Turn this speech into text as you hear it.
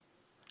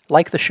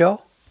Like the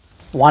show?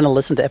 Want to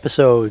listen to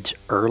episodes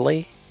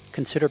early?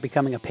 Consider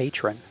becoming a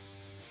patron.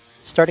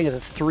 Starting at the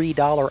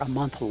 $3 a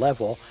month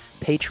level,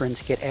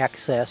 patrons get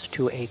access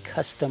to a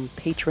custom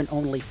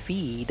patron-only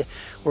feed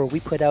where we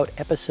put out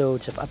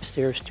episodes of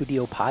Upstairs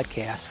Studio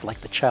podcasts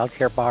like the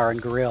Childcare Bar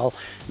and Grill,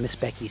 Miss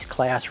Becky's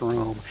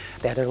Classroom,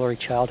 That Early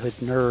Childhood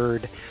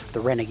Nerd,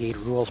 the Renegade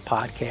Rules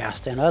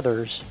podcast, and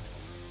others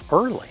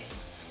early.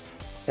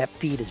 That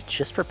feed is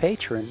just for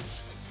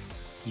patrons.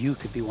 You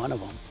could be one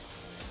of them.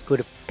 Go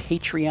to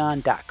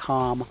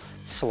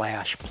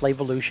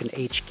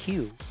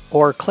patreon.com/PlayvolutionHQ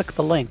or click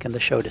the link in the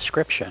show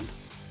description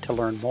to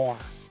learn more.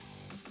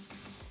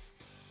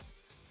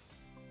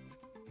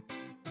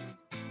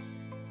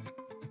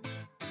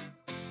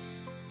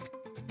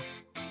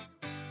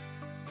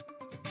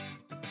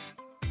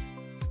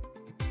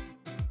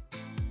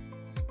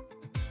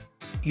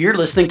 You're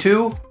listening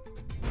to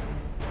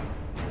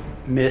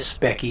Miss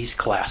Becky's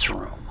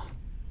Classroom.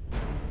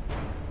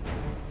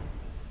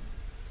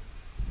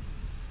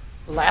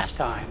 Last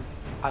time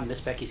on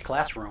Miss Becky's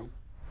Classroom.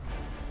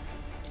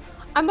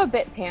 I'm a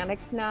bit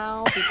panicked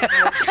now.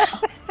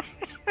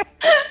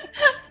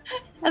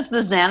 Has the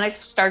Xanax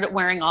started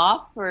wearing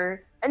off,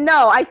 or?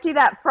 No, I see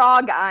that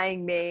frog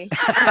eyeing me.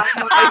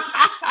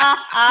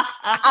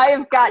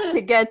 I've got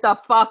to get the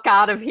fuck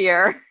out of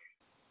here.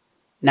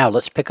 Now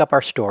let's pick up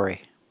our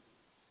story.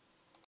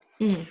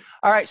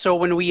 All right, so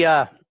when we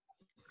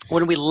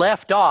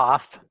left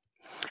off,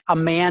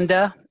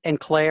 Amanda and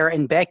Claire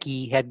and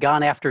Becky had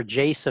gone after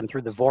Jason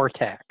through the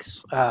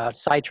vortex.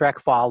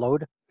 Sidetrack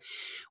followed.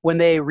 When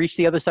they reached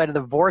the other side of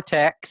the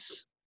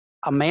vortex,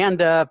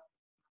 Amanda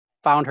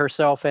found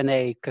herself in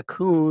a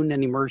cocoon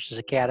and emerged as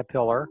a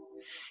caterpillar.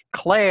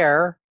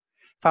 Claire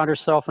found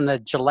herself in a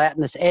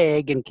gelatinous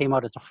egg and came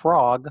out as a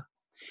frog.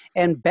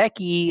 And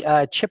Becky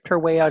chipped her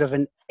way out of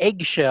an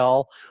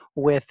eggshell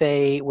with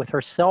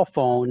her cell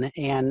phone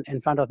and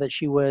found out that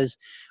she was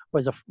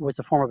a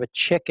form of a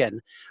chicken.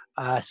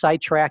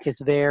 Sidetrack is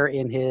there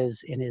in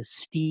his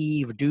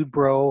Steve Dude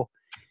Bro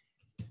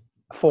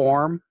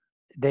form.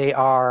 They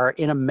are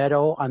in a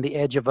meadow on the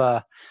edge of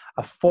a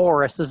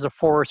forest. This is a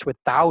forest with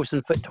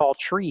 1,000-foot tall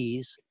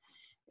trees,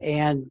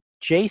 and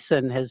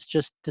Jason has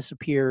just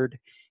disappeared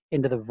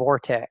into the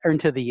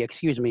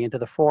into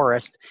the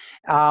forest.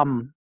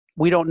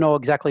 We don't know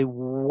exactly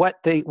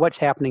what's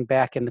happening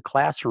back in the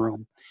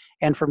classroom,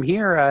 and from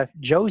here,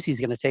 Josie's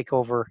going to take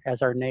over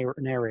as our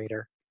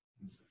narrator.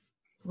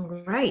 All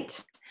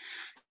right.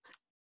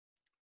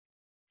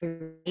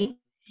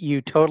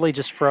 You totally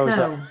just froze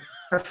up.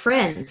 Our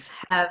friends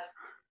have.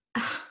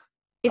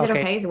 Is it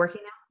okay? Is it working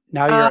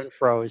now? Now you're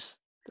unfroze.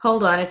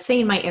 Hold on. It's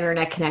saying my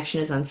internet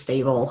connection is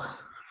unstable.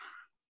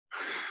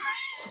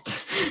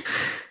 Shit.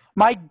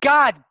 My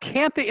God,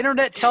 can't the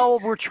internet tell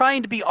we're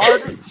trying to be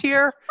artists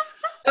here?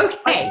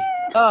 Okay.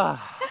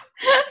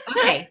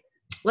 Okay.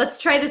 Let's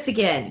try this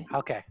again.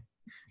 Okay.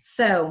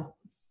 So,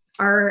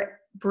 our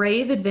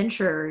brave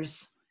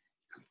adventurers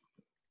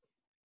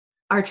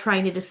are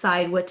trying to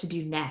decide what to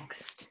do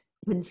next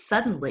when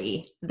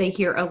suddenly they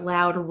hear a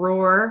loud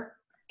roar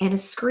and a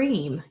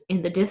scream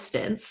in the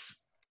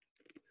distance.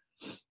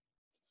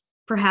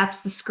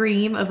 Perhaps the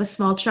scream of a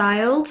small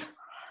child?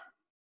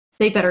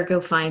 They better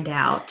go find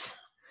out.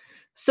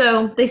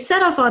 So they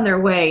set off on their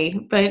way,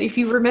 but if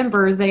you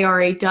remember, they are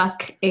a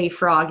duck, a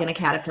frog, and a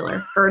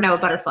caterpillar. Or no, a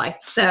butterfly.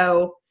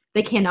 So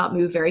they cannot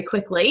move very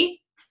quickly.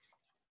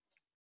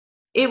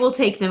 It will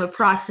take them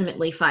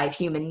approximately 5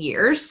 human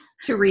years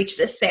to reach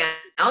this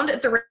sound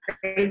at the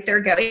rate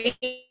they're going.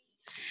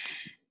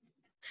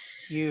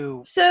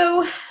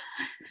 So,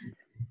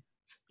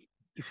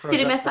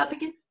 did it mess up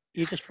again?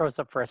 You just froze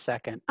up for a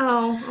second.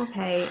 Oh,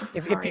 okay.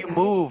 If you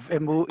move,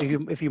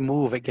 if you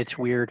move, it gets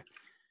weird.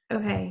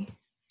 Okay.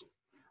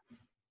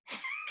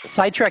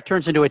 Sidetrack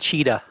turns into a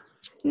cheetah.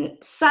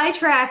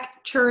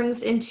 Sidetrack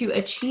turns into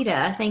a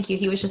cheetah. Thank you.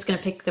 He was just going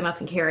to pick them up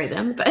and carry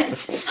them, but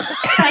was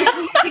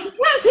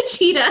a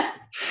cheetah.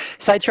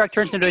 Sidetrack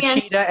turns into a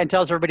cheetah and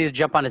tells everybody to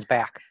jump on his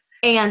back.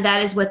 And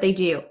that is what they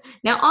do.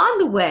 Now, on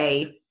the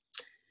way,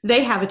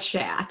 they have a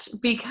chat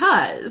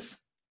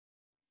because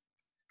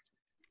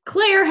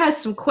Claire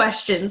has some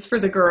questions for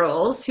the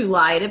girls who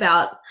lied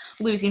about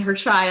losing her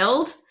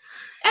child.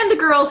 And the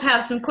girls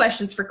have some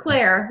questions for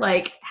Claire,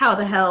 like, how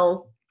the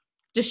hell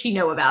does she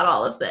know about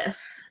all of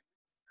this?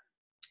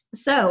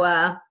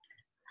 So,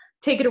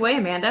 take it away,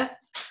 Amanda.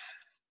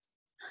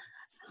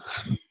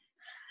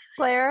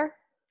 Claire,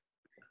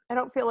 I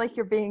don't feel like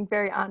you're being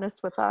very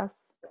honest with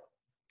us.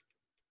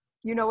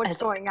 You know what's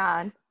going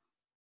on.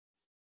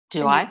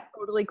 Do I? You're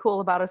totally cool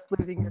about us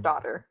losing your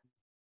daughter.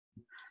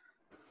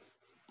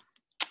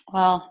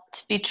 Well,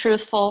 to be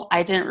truthful,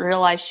 I didn't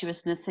realize she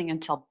was missing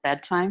until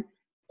bedtime.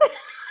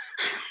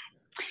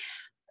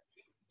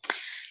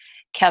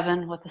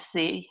 Kevin with a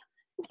C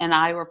and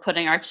I were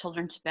putting our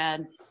children to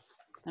bed,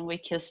 and we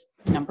kissed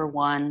number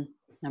 1,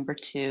 number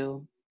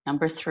 2,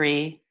 number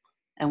 3,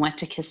 and went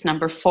to kiss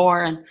number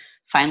 4 and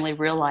finally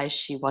realized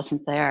she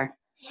wasn't there.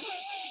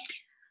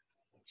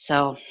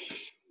 So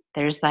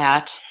there's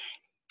that.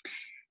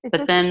 Is but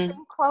this then the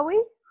same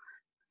Chloe?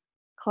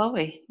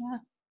 Chloe, yeah.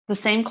 The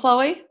same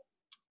Chloe?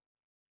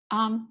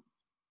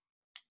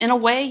 In a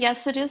way,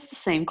 yes, it is the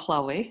same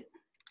Chloe.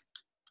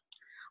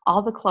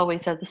 All the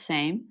Chloes are the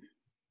same.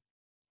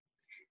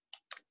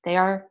 They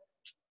are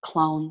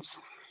clones.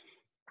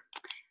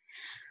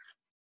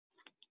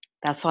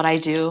 That's what I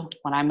do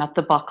when I'm at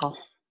the Buckle,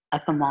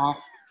 at the mall.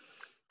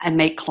 I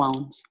make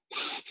clones.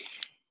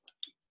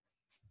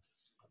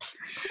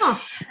 Huh.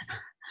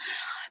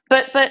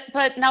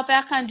 But now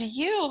back onto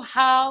you.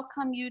 How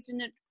come you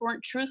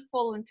weren't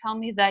truthful and tell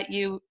me that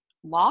you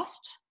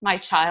lost my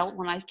child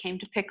when I came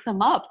to pick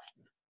them up?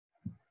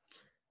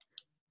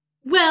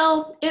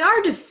 Well, in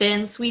our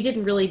defense, we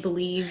didn't really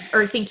believe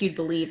or think you'd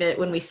believe it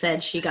when we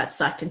said she got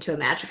sucked into a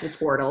magical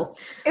portal.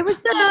 It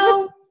was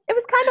So, it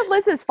was kind of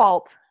Liz's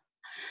fault.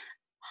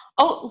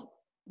 Oh,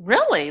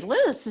 really?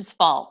 Liz's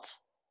fault.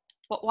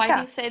 But why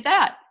do you say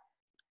that?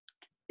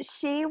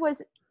 She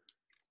was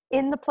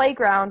in the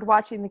playground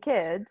watching the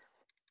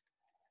kids,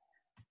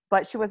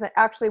 but she wasn't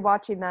actually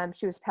watching them.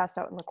 She was passed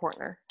out in the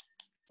corner.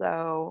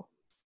 So,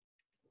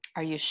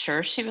 are you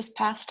sure she was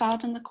passed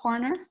out in the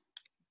corner?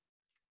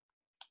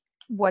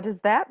 What does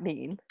that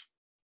mean?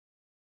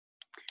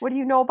 What do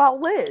you know about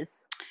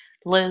Liz?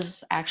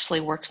 Liz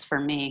actually works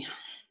for me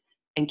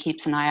and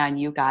keeps an eye on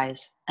you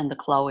guys and the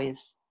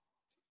Chloes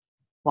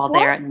while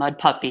they're at Mud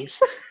Puppies.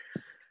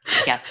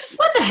 Yes.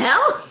 what the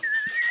hell?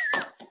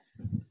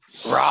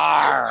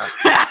 Rawr.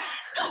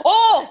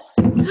 Oh!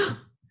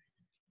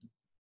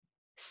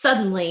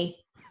 Suddenly,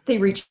 they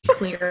reach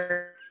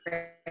clear.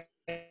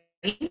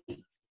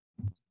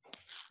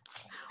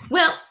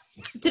 Well,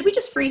 did we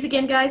just freeze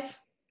again, guys?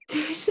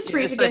 Did we just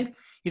freeze again?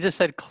 You just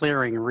said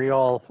clearing,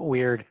 real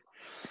weird.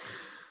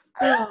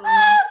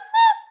 Oh,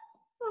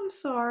 I'm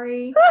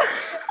sorry. Oh,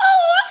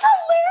 it's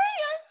hilarious.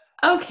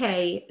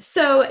 Okay,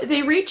 so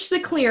they reach the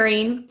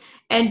clearing,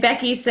 and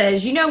Becky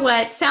says, you know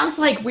what? Sounds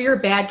like we're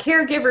bad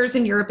caregivers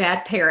and you're a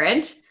bad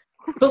parent,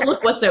 but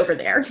look what's over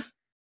there.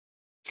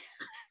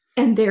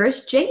 And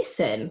there's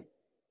Jason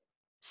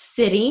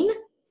sitting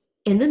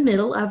in the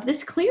middle of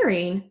this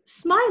clearing,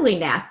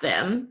 smiling at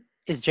them.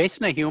 Is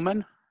Jason a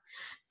human?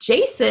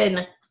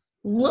 Jason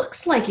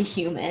looks like a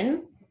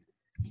human,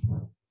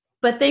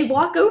 but they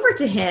walk over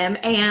to him,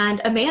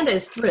 and Amanda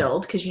is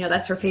thrilled because, you know,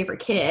 that's her favorite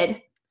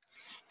kid.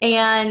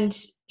 And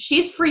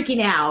she's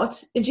freaking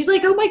out, and she's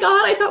like, oh my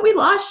God, I thought we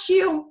lost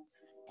you.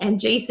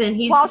 And Jason,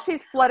 While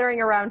she's fluttering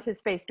around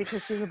his face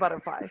because she's a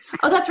butterfly.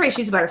 Oh, that's right,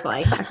 she's a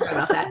butterfly. I forgot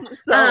about that.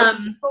 So a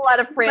lot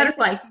of frantic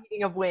butterfly.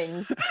 beating of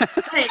wings.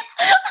 But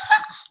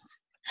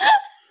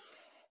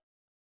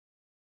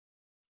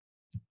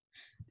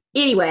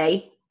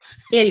anyway,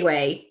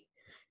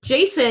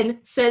 Jason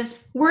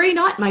says, worry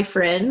not, my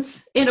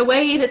friends, in a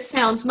way that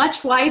sounds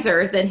much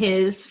wiser than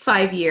his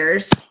 5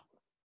 years.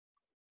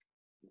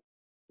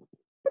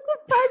 What's a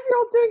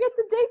 5-year-old doing at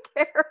the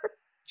daycare?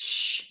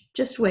 Shh,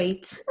 just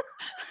wait.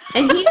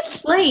 And he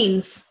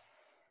explains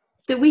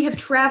that we have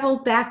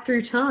traveled back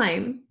through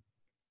time.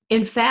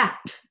 In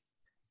fact,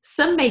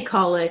 some may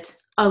call it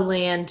a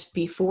land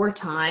before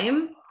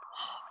time.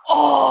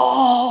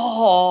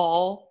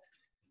 Oh!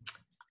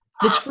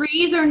 The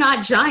trees are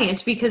not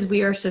giant because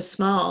we are so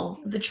small.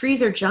 The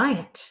trees are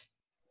giant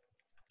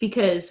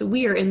because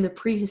we are in the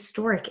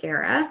prehistoric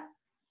era.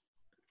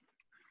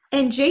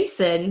 And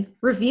Jason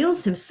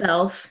reveals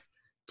himself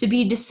to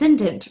be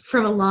descendant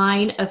from a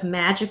line of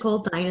magical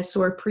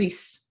dinosaur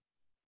priests.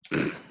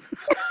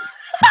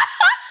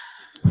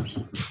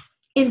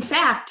 In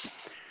fact...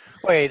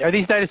 Wait, are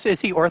these dinosaurs,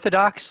 is he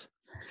Orthodox?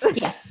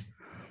 Yes.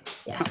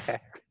 Okay.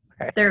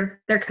 They're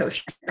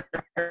kosher.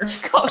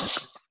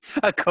 Kosher.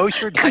 A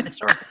kosher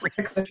dinosaur priest.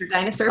 They're kosher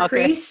dinosaur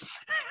Okay. priests.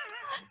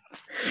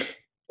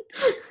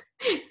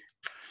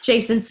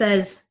 Jason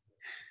says,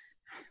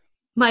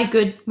 my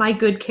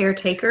good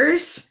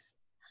caretakers,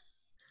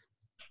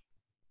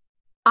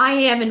 I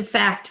am in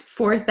fact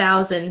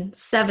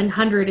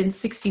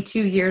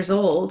 4,762 years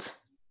old,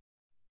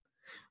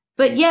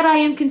 but yet I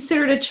am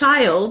considered a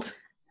child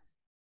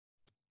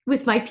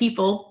with my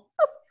people.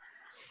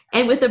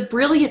 And with a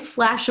brilliant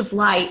flash of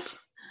light,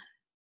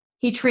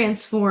 he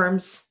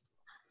transforms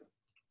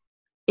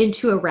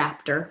into a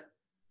raptor.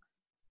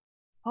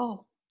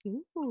 Oh.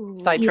 Ooh.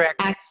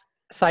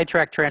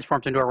 Sidetrack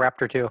transforms into a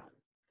raptor too.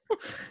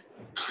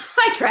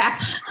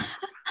 Sidetrack.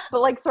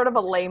 But like sort of a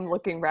lame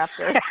looking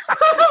raptor.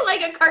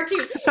 Like a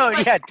cartoon. Oh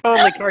yeah,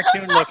 totally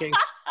cartoon looking.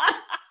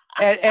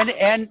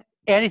 And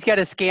he's got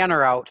a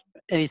scanner out,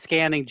 and he's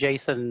scanning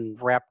Jason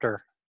Raptor.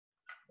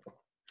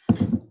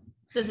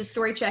 Does the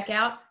story check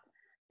out?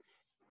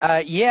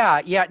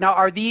 Yeah. Now,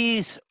 are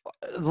these?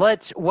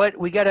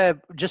 We gotta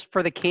just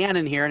for the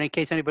canon here, and in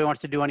case anybody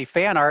wants to do any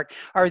fan art,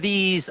 are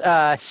these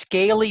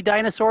scaly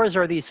dinosaurs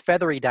or are these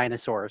feathery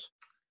dinosaurs?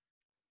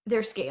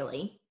 They're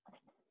scaly.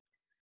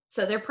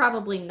 So they're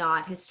probably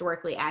not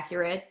historically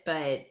accurate,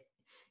 but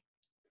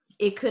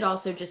it could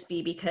also just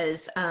be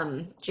because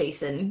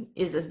Jason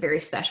is a very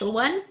special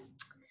one.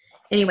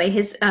 Anyway,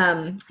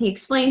 he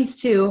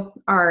explains to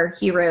our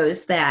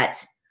heroes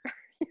that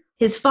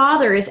his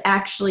father is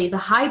actually the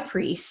high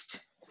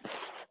priest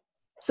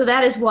So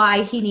that is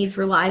why he needs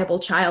reliable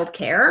child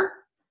care,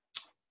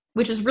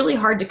 which is really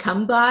hard to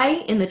come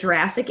by in the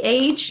Jurassic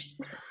age.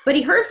 But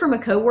he heard from a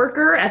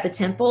coworker at the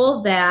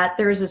temple that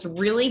there's this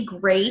really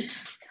great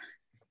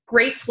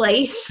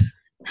place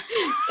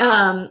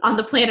on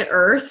the planet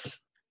Earth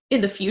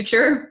in the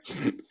future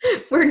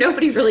where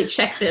nobody really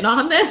checks in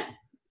on them.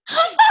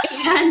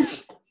 And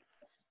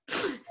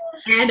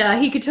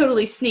he could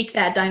totally sneak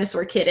that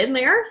dinosaur kid in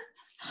there.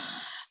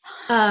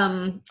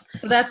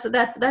 So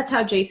that's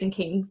how Jason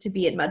came to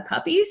be at Mud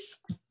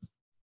Puppies.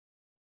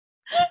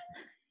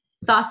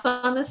 Thoughts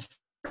on this,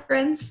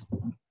 friends?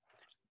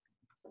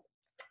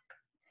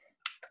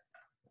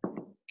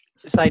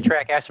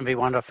 Sidetrack asked him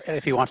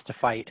if he wants to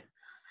fight.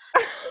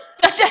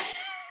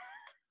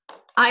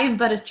 I am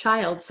but a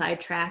child,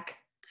 Sidetrack.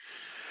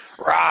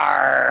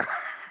 Rawr!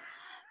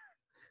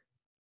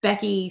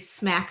 Becky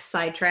smacks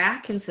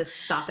Sidetrack and says,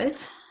 "Stop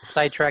it."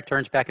 Sidetrack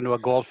turns back into a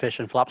goldfish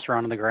and flops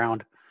around on the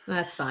ground.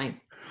 That's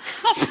fine.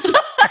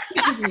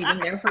 You're just leave him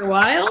there for a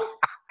while.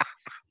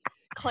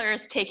 Claire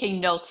is taking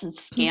notes and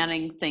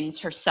scanning things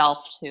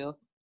herself to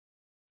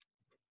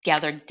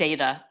gather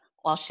data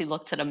while she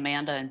looks at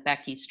Amanda and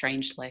Becky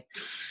strangely.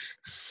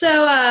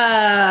 So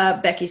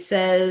Becky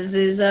says,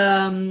 is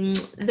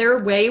there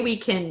a way we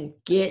can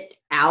get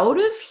out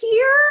of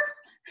here?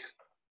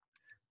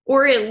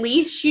 Or at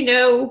least,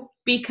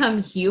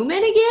 become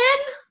human again?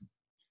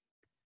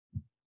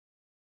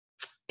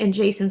 And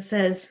Jason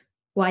says,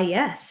 why,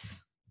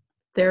 yes,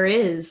 there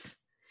is.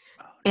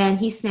 And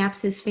he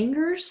snaps his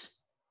fingers,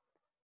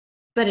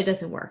 but it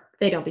doesn't work.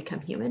 They don't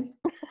become human.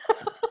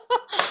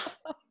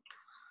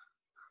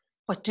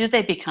 What do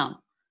they become?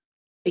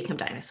 Become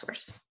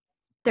dinosaurs.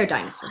 They're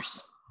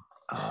dinosaurs.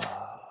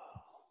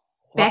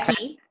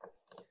 Okay.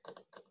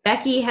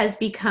 Becky has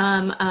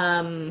become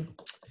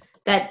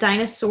that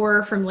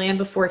dinosaur from Land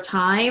Before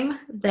Time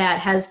that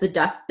has the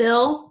duck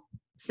bill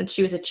since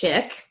she was a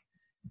chick.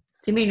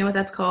 Does anybody know what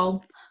that's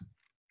called?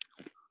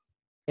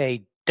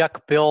 A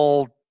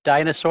duck-bill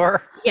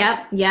dinosaur?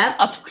 Yep.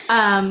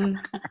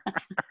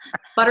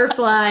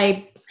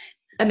 Butterfly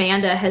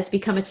Amanda has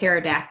become a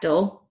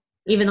pterodactyl,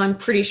 even though I'm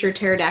pretty sure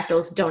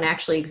pterodactyls don't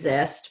actually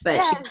exist,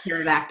 but she's a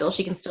pterodactyl.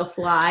 She can still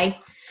fly.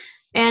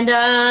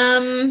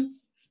 And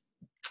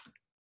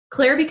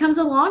Claire becomes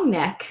a long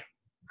neck.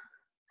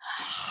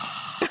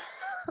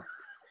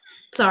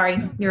 Sorry,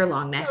 you're a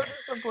long neck.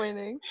 So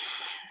disappointing.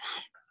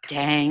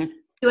 Dang.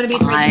 You want to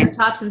be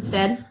Triceratops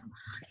instead?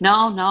 No.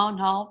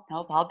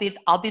 I'll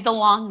be the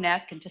long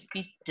neck and just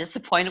be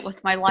disappointed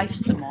with my life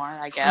some more,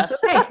 I guess.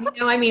 That's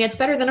okay. It's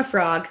better than a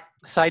frog.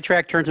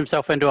 Sidetrack turns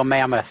himself into a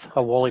mammoth,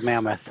 a woolly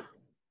mammoth.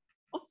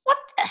 What?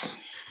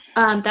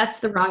 That's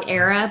the wrong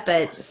era,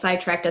 but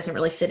Sidetrack doesn't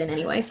really fit in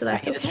anyway, so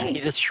that's okay. He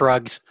just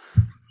shrugs.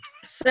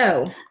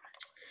 So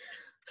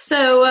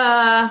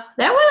that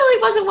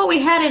really wasn't what we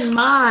had in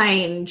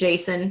mind,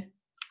 Jason.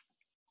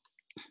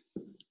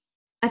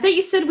 I thought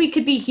you said we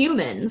could be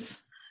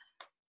humans.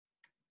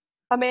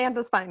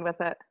 Amanda's fine with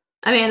it.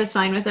 Amanda's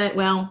fine with it.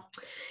 Well,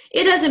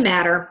 it doesn't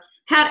matter.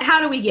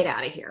 How do we get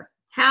out of here?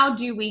 How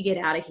do we get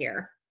out of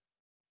here?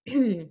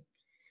 And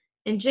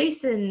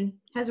Jason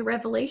has a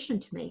revelation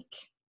to make.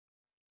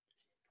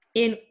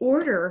 In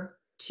order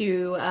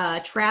to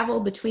travel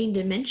between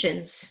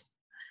dimensions,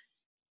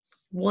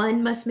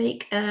 one must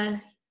make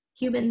a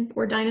human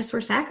or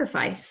dinosaur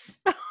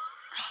sacrifice.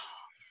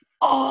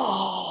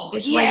 Oh,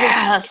 It's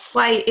yes.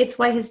 it's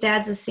why his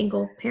dad's a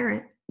single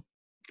parent.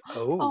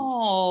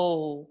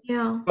 Oh.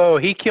 Yeah. Oh,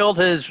 he killed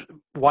his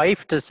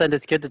wife to send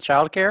his kid to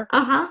childcare?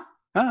 Uh-huh.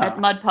 At Oh,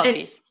 Mud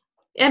Puppies.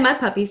 And Mud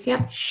Puppies,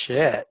 yeah.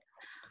 shit.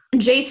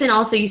 Jason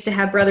also used to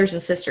have brothers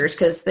and sisters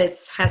because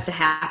this has to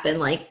happen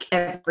like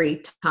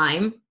every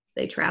time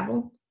they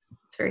travel.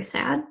 It's very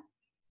sad.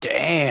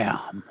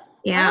 Damn.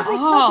 Yeah. Why do they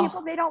kill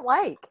people they don't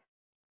like?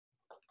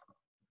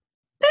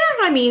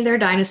 They're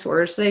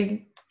dinosaurs.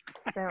 They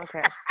They don't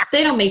care.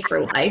 don't make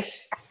for life.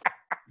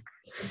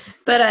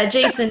 But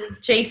Jason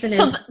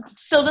is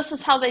So this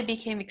is how they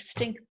became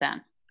extinct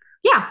then.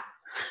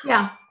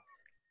 yeah.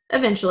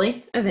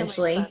 Eventually. That makes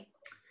sense.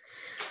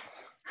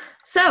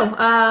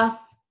 So,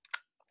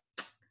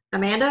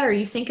 Amanda, are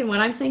you thinking what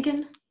I'm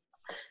thinking?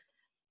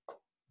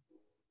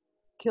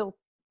 Kill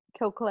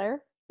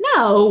Claire?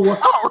 No.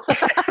 Oh.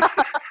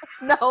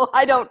 No,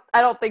 I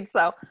don't think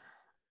so.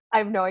 I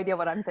have no idea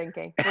what I'm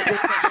thinking. What you're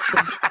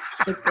thinking.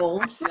 The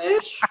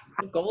goldfish?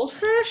 The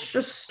goldfish?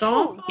 Just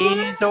stop.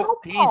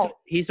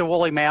 He's a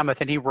woolly mammoth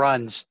and he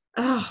runs.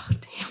 Oh,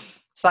 damn.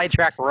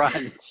 Sidetrack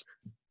runs.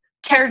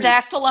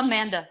 Pterodactyl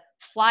Amanda,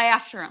 fly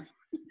after him.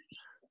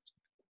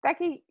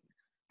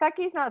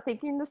 Becky's not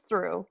thinking this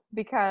through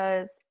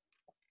because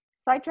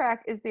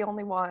Sidetrack is the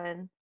only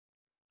one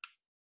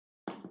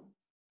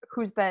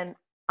who's been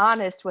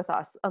honest with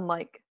us,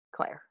 unlike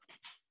Claire.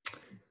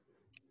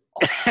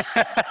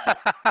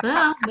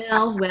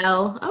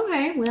 Well.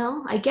 Okay,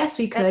 well, I guess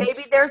we And could.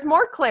 maybe there's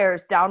more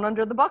Claires down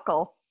under the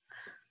buckle.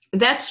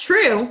 That's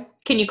true.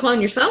 Can you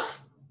clone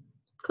yourself,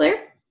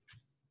 Claire?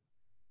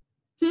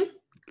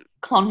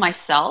 Clone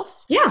myself?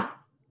 Yeah.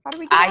 How do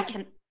we do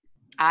that?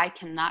 I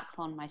cannot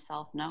clone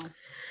myself. No,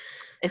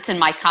 it's in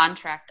my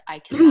contract. I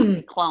cannot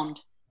be cloned.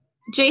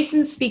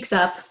 Jason speaks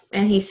up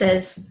and he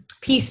says,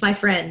 "Peace, my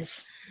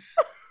friends.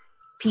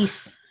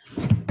 Peace.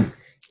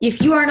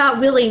 If you are not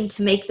willing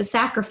to make the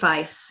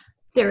sacrifice,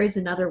 there is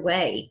another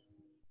way.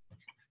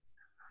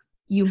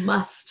 You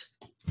must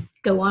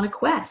go on a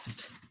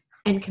quest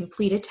and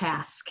complete a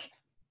task."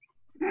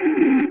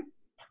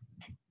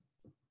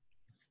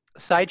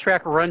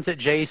 Sidetrack runs at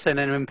Jason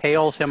and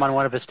impales him on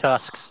one of his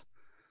tusks.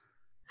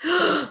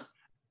 You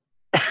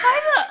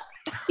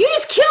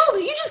just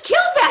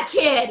killed that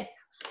kid.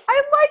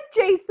 I like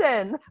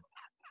Jason.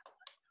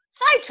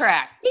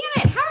 Sidetrack. Damn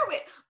it! How are we?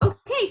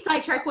 Okay,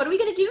 Sidetrack. What are we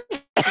gonna do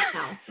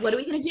now? What are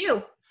we gonna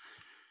do?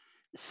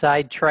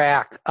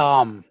 Sidetrack.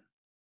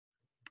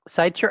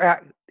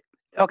 Sidetrack.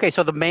 Okay,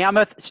 so the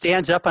mammoth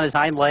stands up on his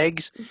hind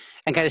legs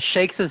and kind of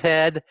shakes his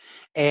head,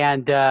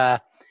 and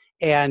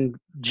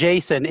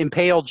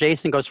impaled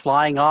Jason goes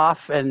flying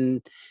off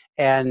and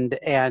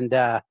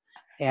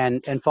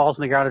falls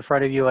on the ground in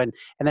front of you, and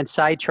then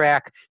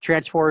Sidetrack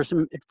transforms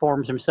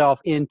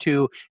himself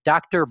into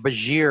Dr.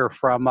 Bajir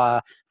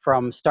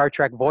from Star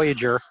Trek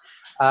Voyager,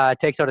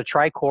 takes out a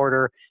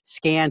tricorder,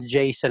 scans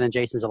Jason, and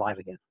Jason's alive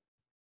again.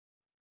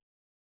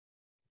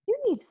 You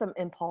need some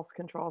impulse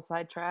control,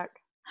 Sidetrack.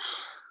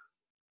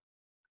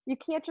 You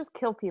can't just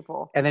kill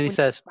people. And then he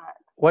says,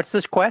 "What's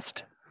this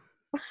quest?"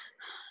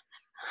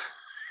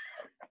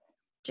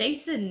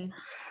 Jason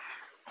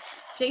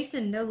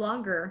no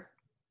longer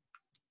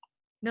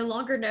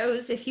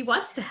knows if he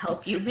wants to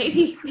help you.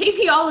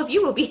 Maybe all of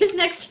you will be his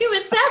next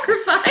human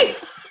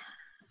sacrifice.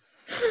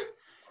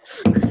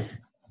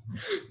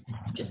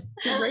 Just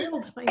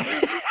derailed my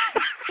mind.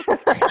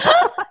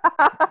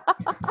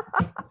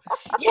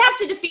 You have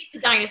to defeat the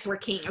Dinosaur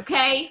King,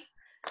 okay?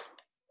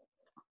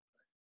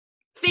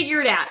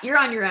 Figure it out. You're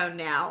on your own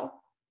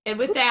now. And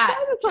with that,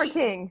 Dinosaur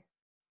King.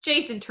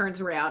 Jason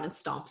turns around and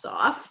stomps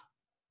off.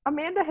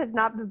 Amanda has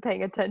not been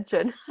paying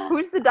attention.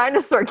 Who's the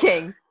Dinosaur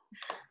King?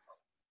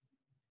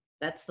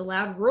 That's the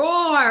loud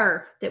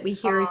roar that we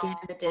hear again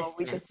in the distance.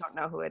 We just don't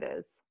know who it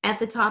is. At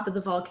the top of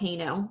the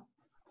volcano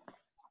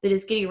that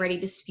is getting ready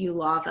to spew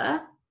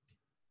lava.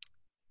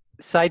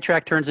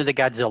 Sidetrack turns into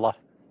Godzilla.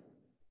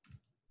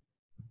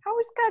 How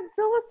is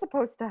Godzilla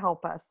supposed to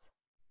help us?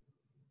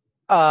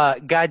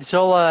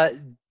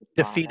 Godzilla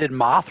defeated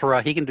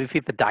Mothra. He can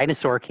defeat the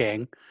Dinosaur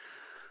King.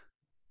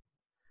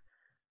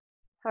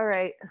 All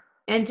right.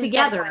 And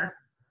together,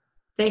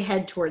 they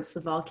head towards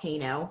the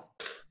volcano.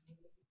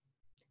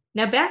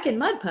 Now back in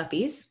Mud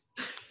Puppies.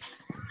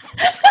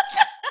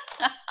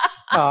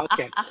 Oh,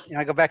 okay. Can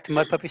I go back to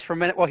Mud Puppies for a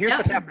minute? Well, here's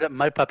what happened at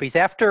Mud Puppies.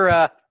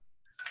 After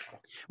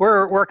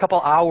we're a couple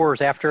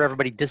hours after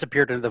everybody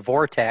disappeared into the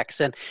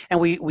vortex, and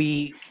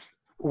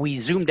we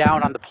zoom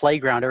down on the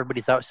playground.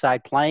 Everybody's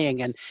outside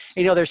playing, and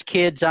there's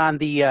kids on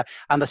the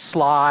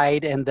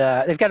slide, and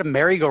they've got a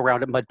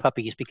merry-go-round at Mud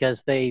Puppies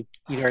because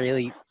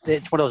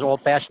it's one of those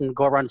old-fashioned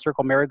go-around in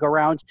circle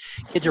merry-go-rounds.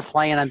 Kids are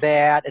playing on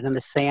that, and in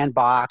the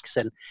sandbox,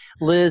 and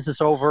Liz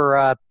is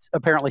over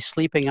apparently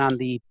sleeping on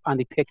the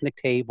picnic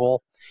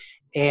table,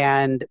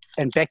 and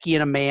Becky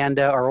and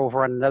Amanda are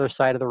over on another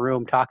side of the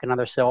room talking on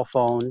their cell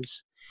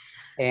phones,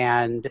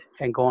 and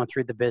going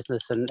through the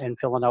business and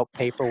filling out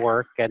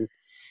paperwork and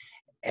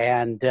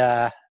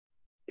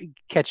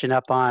catching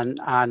up on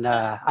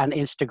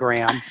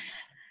Instagram.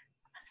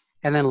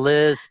 And then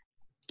Liz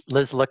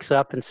looks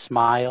up and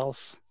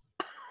smiles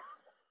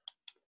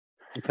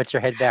and puts her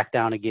head back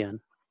down again.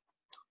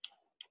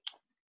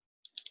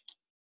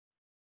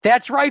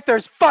 That's right,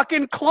 there's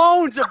fucking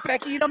clones of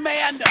Becky and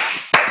Amanda.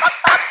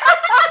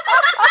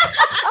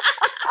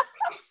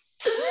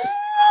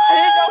 I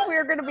didn't know if we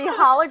were going to be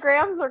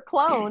holograms or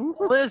clones.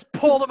 Liz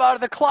pulled them out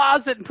of the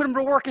closet and put them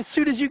to work as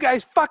soon as you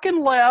guys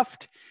fucking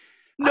left.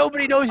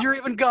 Nobody knows you're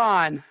even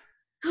gone.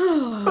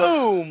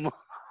 Boom.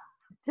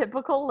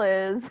 Typical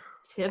Liz.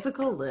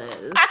 Typical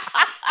Liz.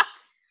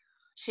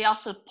 She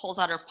also pulls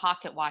out her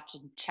pocket watch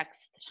and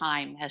checks the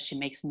time as she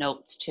makes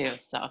notes too.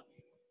 So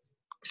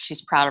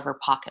she's proud of her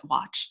pocket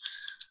watch.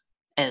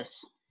 She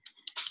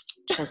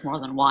has more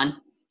than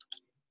one.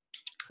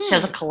 She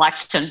has a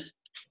collection.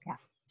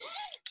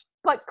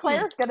 But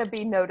Claire's going to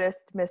be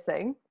noticed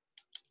missing.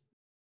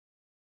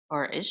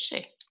 Or is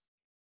she?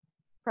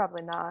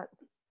 Probably not.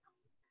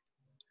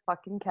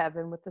 Fucking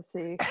Kevin with the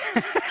C.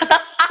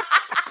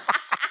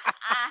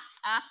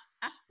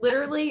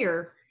 Literally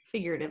or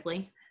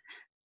figuratively?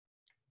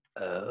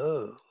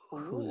 Oh,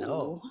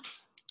 no.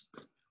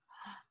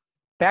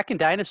 Back in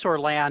Dinosaur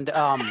Land,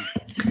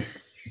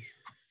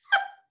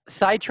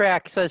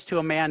 Sidetrack says to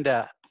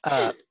Amanda,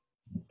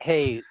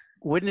 hey,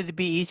 wouldn't it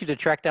be easy to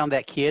track down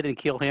that kid and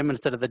kill him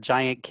instead of the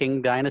giant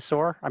king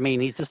dinosaur? I mean,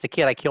 he's just a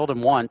kid. I killed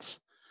him once.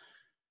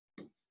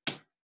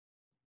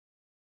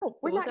 Oh,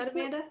 What was that,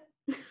 Amanda?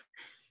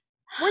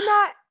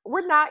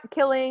 We're not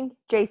killing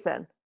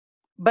Jason.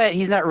 But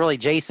he's not really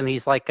Jason.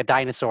 He's like a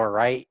dinosaur,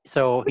 right?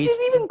 So Which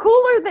is even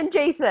cooler than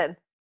Jason.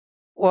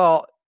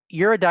 Well,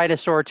 you're a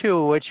dinosaur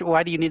too.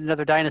 Why do you need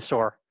another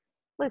dinosaur?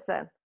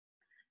 Listen.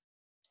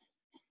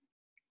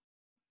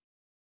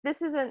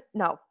 this isn't.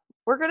 No,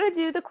 we're gonna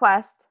do the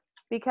quest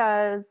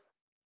because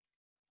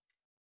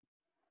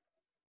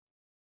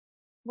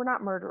we're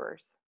not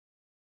murderers.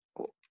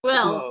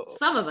 Well, Whoa.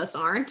 some of us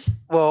aren't.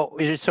 Well,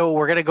 so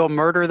we're gonna go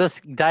murder this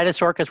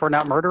dinosaur because we're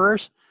not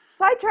murderers.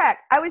 Sidetrack.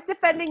 I was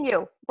defending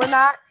you. We're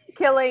not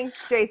killing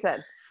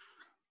Jason.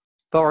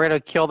 But we're gonna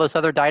kill this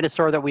other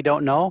dinosaur that we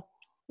don't know.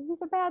 He's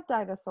a bad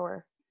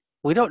dinosaur.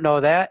 We don't know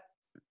that.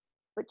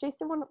 But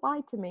Jason wouldn't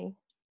lie to me.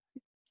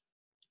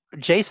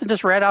 Jason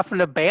just ran off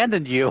and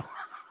abandoned you.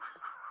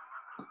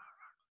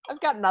 I've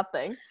got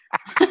nothing.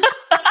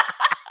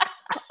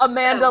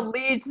 Amanda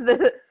leads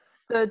the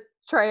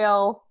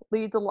trail,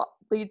 leads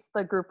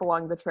the group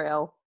along the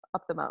trail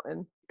up the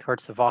mountain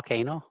Towards the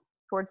volcano.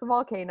 towards the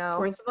volcano.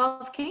 Towards the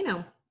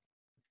volcano.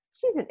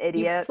 She's an You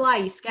idiot. fly,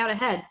 you scout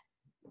ahead.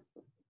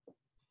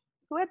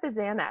 Who had the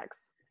Xanax?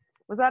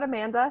 Was that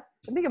Amanda?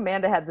 I think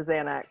Amanda had the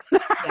Xanax.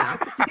 Yeah.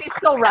 She's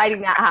still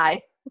riding that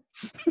high.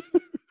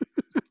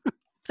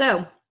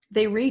 So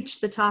they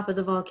reach the top of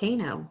the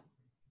volcano,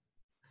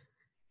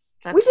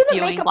 That's We didn't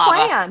spewing make a lava.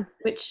 plan.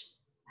 which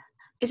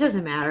it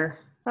doesn't matter.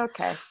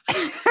 Okay.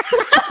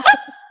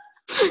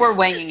 We're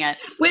winging it.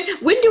 When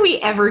do we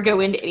ever go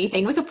into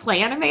anything with a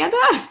plan, Amanda?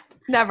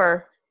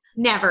 Never.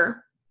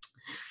 Never.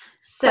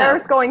 So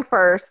Claire's going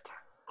first.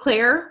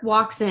 Claire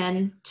walks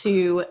in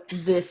to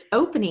this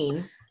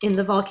opening in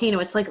the volcano.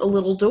 It's like a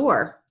little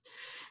door.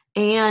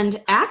 And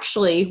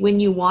actually, when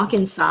you walk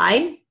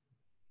inside,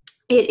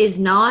 it is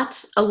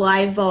not a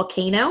live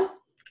volcano.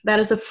 That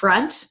is a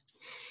front.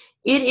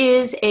 It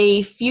is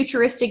a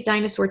futuristic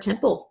dinosaur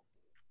temple.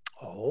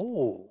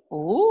 Oh.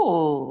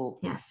 Ooh.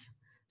 Yes.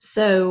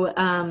 So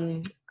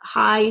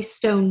high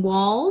stone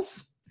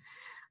walls.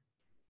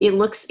 It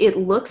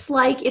looks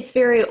like it's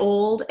very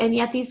old, and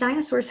yet these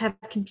dinosaurs have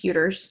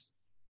computers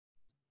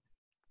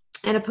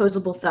and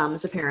opposable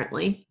thumbs,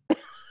 apparently.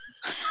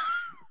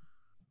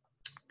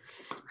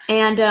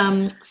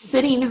 And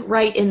sitting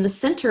right in the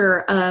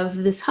center of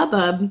this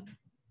hubbub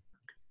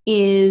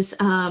is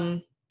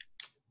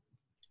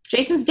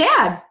Jason's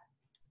dad,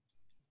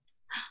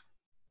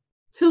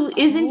 who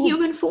is in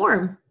human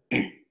form.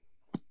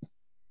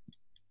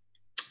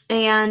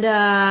 And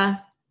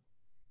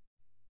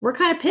we're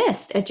kind of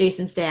pissed at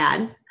Jason's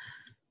dad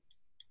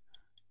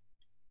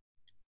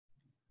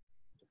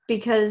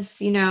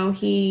because, you know,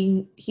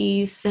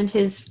 he sent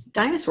his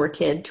dinosaur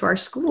kid to our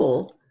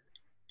school.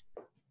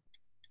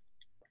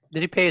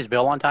 Did he pay his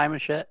bill on time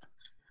and shit?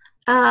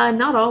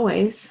 Not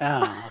always.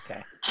 Oh,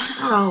 okay.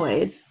 Not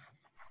always.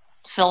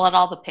 Fill out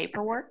all the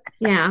paperwork.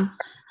 Yeah.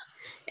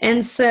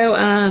 And so,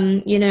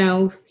 you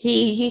know,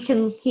 he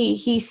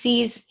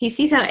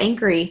sees how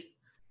angry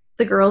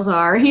the girls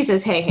are. He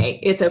says, hey,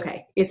 it's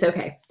okay. It's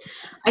okay.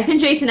 I sent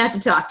Jason out to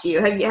talk to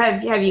you.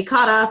 Have you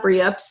caught up? Are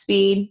you up to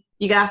speed?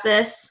 You got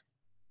this?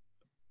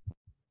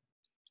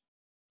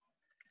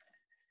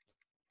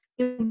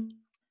 Did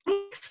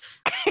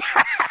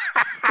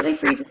I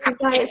freeze you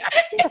guys?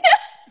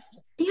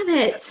 Damn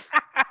it.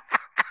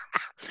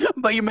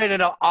 But you made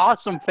an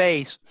awesome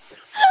face.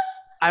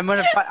 I'm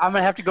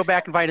gonna have to go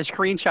back and find a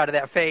screenshot of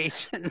that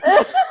face.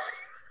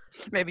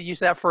 Maybe use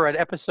that for an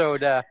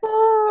episode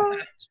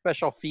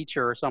special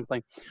feature or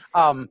something.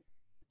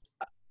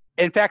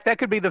 In fact, that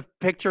could be the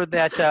picture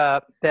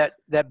that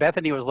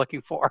Bethany was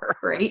looking for.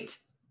 Great.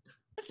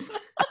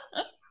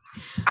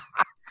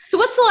 So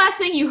what's the last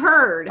thing you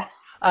heard?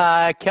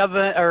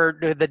 Kevin or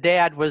the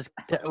dad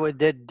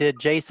did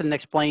Jason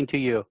explain to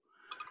you?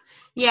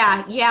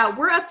 Yeah,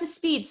 we're up to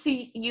speed. So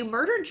you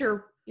murdered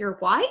your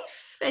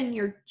wife and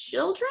your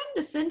children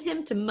to send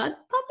him to mud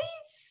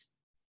puppies?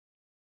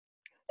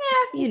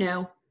 Yeah, you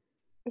know,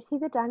 Is he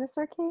the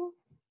dinosaur king?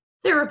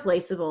 they're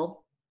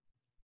replaceable.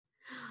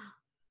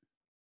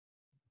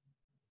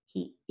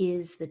 He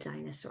is the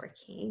dinosaur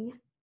king.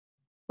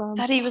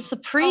 Thought he was the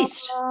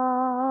priest.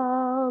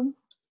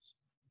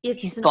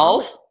 He's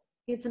both?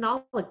 It's an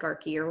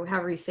oligarchy, or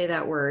however you say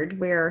that word,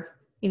 where,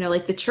 you know,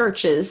 like the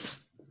church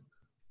is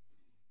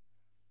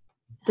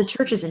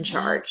in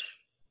charge.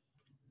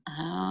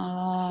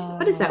 Oh.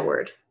 What is that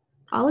word?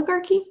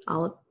 Oligarchy?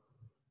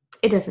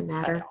 It doesn't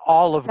matter.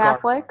 Olive Garden.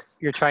 Catholics?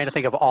 You're trying to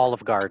think of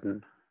Olive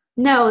Garden.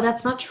 No,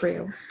 that's not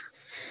true.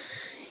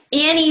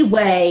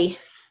 Anyway,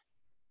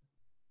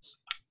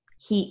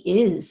 he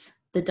is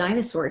the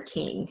dinosaur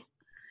king.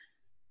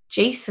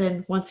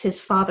 Jason wants his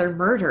father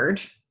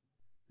murdered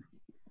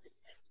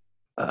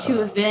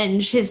to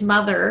avenge his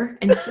mother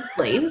and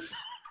siblings.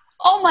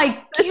 Oh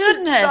my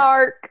goodness.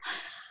 Dark.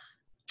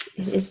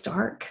 It is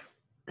dark.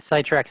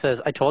 Sidetrack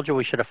says, I told you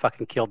we should have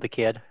fucking killed the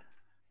kid.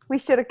 We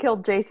should have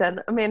killed Jason.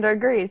 Amanda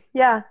agrees.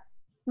 Yeah.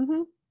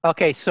 Mm-hmm.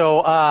 Okay,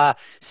 so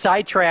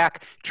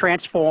Sidetrack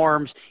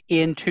transforms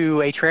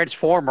into a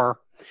transformer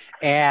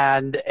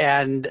and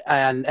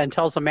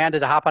tells Amanda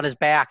to hop on his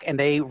back, and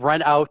they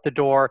run out the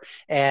door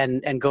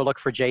and go look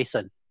for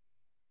Jason.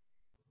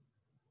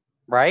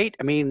 Right?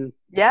 I mean,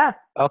 Yeah.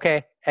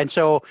 okay. And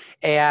so,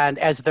 and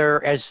as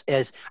they're as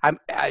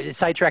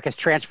Sidetrack is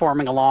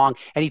transforming along,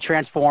 and he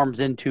transforms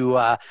into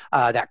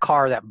that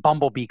car, that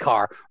Bumblebee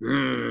car,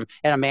 and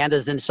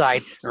Amanda's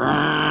inside,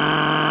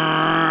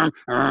 and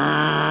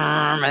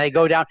they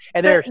go down,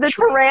 and there's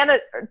the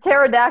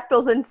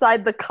pterodactyls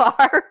inside the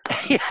car.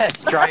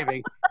 yes,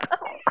 driving.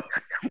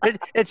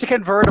 It's a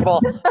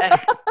convertible,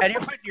 and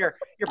you're putting your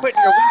wings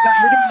out.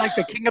 You're doing like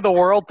the king of the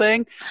world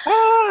thing,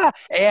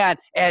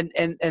 and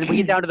we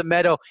get down to the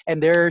meadow,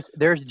 and there's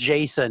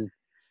Jason,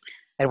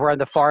 and we're on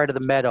the far end of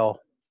the meadow.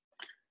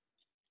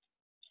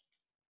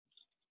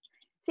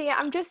 See,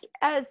 I'm just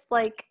as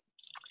like,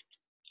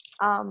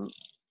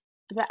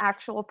 the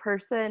actual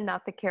person,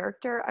 not the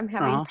character. I'm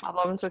having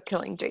problems with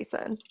killing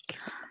Jason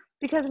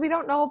because we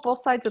don't know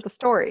both sides of the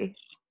story.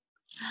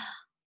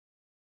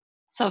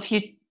 So if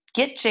you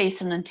get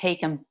Jason and take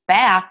him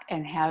back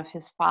and have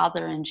his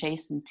father and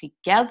Jason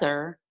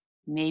together,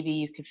 maybe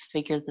you could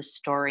figure the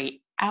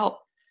story out.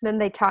 Then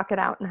they talk it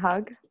out and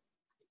hug.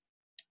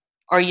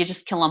 Or you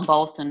just kill them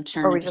both and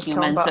turn into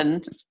humans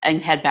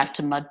and head back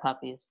to mud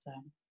puppies. So.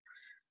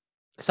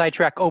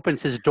 Sidetrack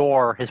opens his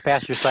door, his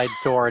passenger side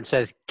door, and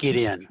says, "Get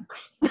in."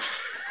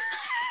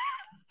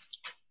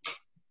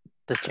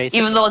 Does Jason?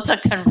 Even though it's a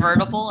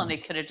convertible, and they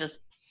could have just.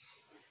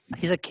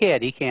 He's a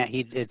kid. He can't.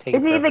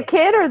 Is he the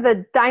kid or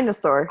the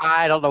dinosaur?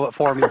 I don't know what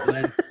form he's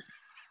in.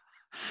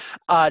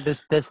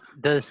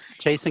 Does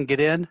Jason get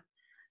in?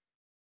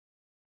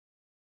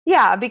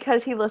 Yeah,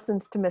 because he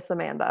listens to Miss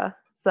Amanda.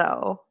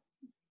 So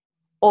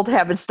old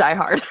habits die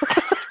hard.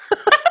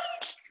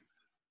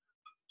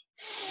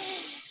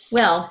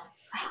 Well,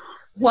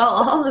 while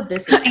all of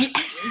this is happening,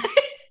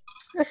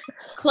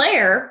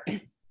 Claire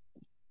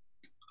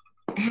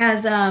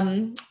has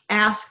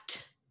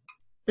asked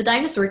the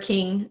Dinosaur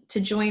King to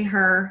join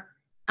her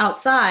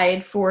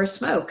outside for a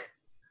smoke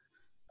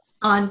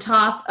on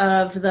top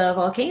of the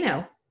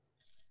volcano.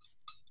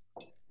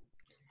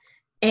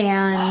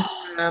 And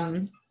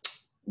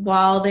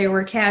while they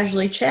were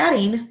casually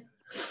chatting,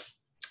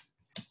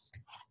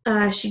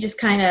 she just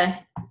kind of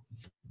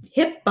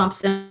hip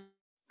bumps him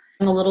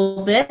a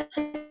little bit,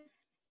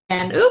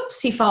 and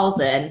oops, he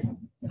falls in.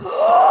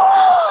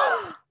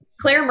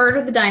 Claire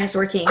murdered the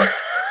Dinosaur King.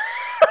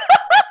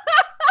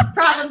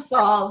 Problem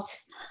solved.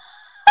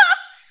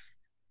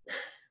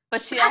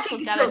 But she also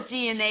got a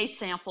DNA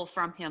sample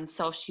from him,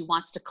 so if she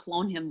wants to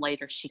clone him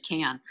later, she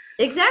can.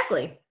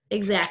 Exactly.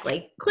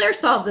 Claire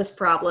solved this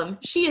problem.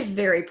 She is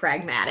very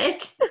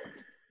pragmatic.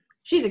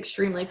 She's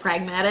extremely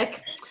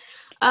pragmatic.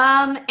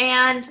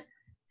 And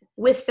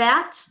with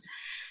that,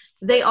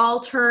 they all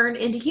turn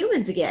into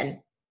humans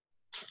again.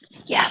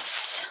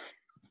 Yes.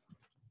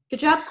 Good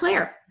job,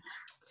 Claire.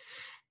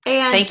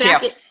 And Thank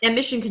back you. at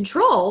Mission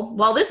Control,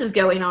 while this is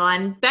going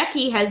on,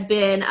 Becky has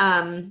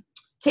been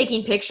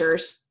taking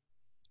pictures,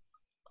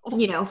 for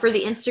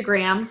the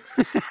Instagram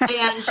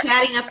and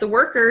chatting up the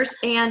workers.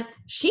 And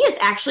she is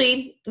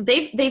actually,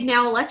 they've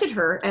now elected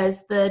her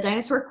as the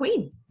Dinosaur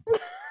Queen.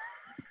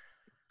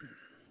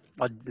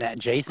 Well,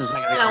 Jason's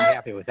not going to be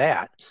happy with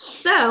that.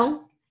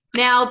 So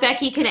now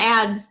Becky can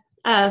add,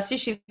 so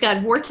she's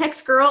got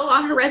Vortex Girl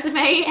on her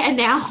resume, and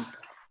now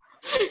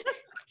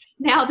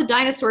the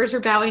dinosaurs are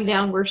bowing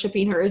down,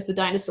 worshiping her as the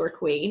Dinosaur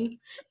Queen.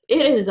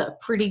 It is a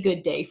pretty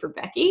good day for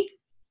Becky.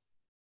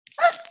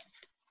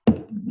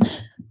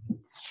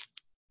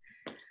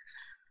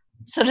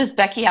 So does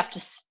Becky have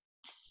to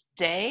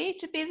stay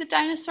to be the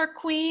Dinosaur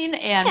Queen?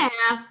 And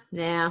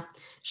Yeah.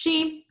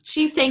 She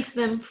thanks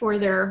them for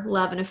their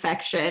love and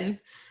affection,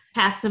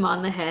 pats them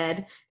on the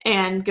head,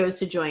 and goes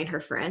to join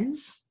her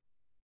friends.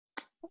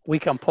 We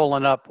come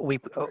pulling up. We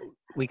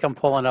come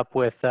pulling up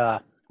with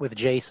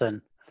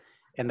Jason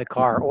in the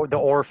car, or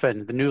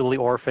the newly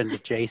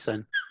orphaned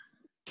Jason.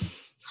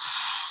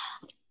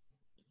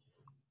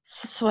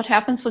 So what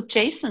happens with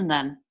Jason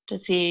then?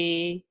 Does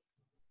he?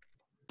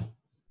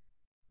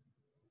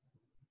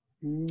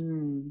 I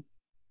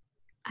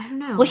don't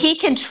know. Well, he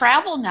can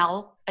travel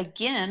now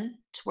again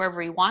to wherever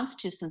he wants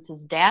to, since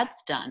his dad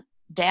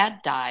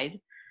died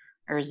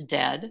or is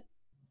dead.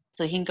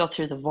 So he can go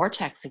through the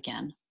vortex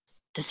again.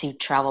 Does he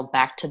travel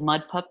back to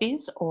Mud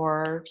Puppies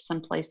or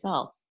someplace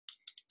else?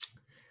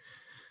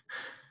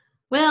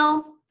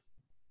 Well,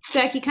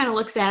 Becky kind of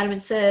looks at him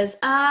and says,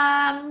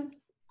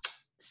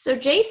 so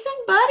Jason,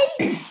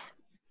 buddy,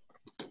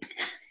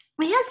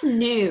 we have some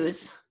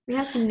news.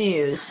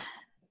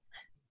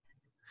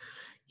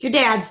 Your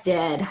dad's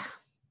dead.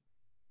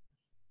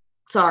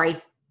 Sorry.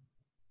 It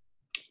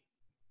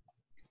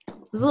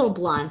was a little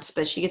blunt,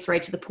 but she gets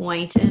right to the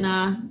point.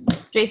 And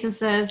Jason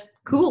says,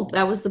 cool,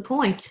 that was the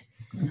point.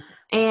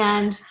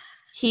 And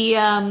he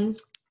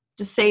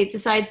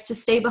decides to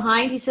stay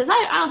behind. He says,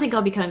 I don't think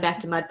I'll be coming back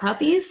to Mud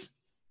Puppies.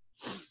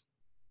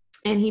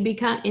 And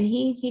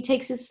he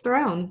takes his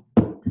throne.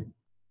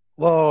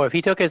 Whoa! If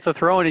he took the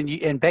throne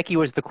and Becky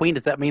was the queen,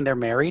 does that mean they're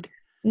married?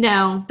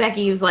 No,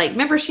 Becky was like,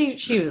 remember she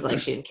was like,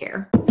 she didn't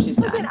care. She's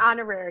It's done. an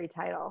honorary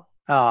title.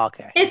 Oh,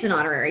 okay. It's an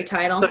honorary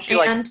title. So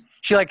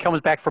she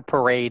comes back for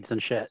parades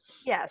and shit.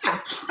 Yes.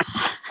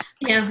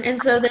 Yeah, and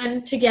so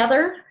then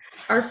together,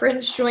 our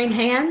friends join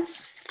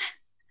hands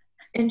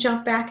and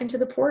jump back into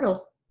the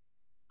portal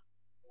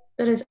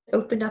that is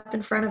opened up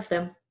in front of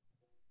them.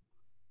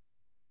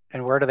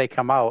 And where do they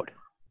come out?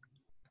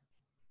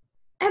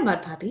 And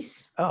mud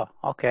puppies. Oh,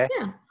 okay.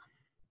 Yeah.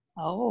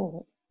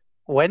 Oh.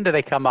 When do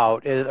they come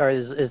out?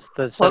 Is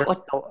the center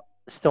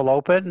still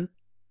open?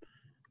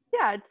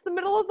 Yeah, it's the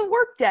middle of the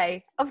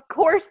workday. Of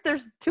course,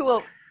 there's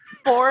 4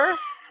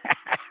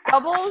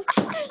 doubles.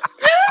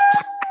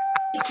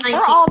 It's We're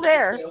all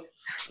there. 1922.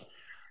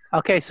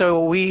 Okay,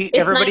 so It's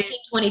everybody.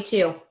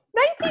 1922.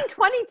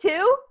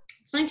 1922?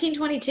 It's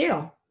 1922.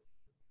 Oh,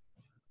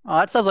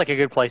 that sounds like a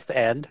good place to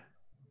end.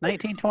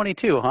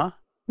 1922, huh?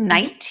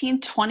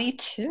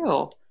 1922.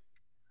 All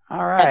As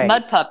right.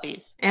 mud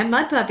puppies. And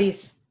mud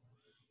puppies.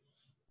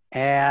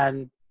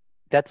 And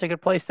that's a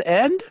good place to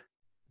end?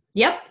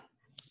 Yep.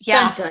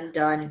 Yeah. Dun, dun,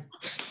 dun.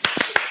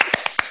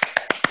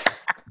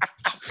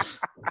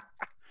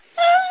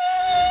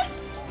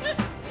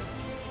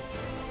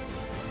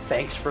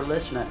 Thanks for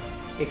listening.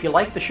 If you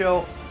like the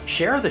show,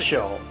 share the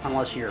show,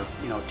 unless you're,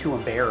 too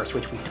embarrassed,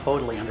 which we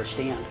totally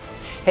understand.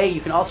 Hey,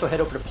 you can also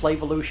head over to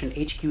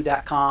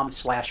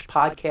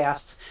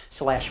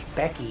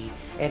playvolutionhq.com/podcasts/Becky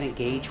and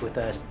engage with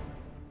us.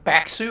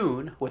 Back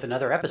soon with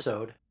another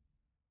episode.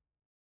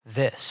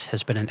 This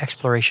has been an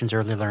Explorations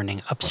Early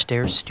Learning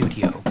Upstairs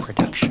Studio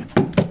production.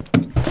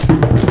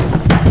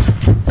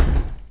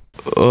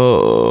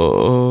 Oh.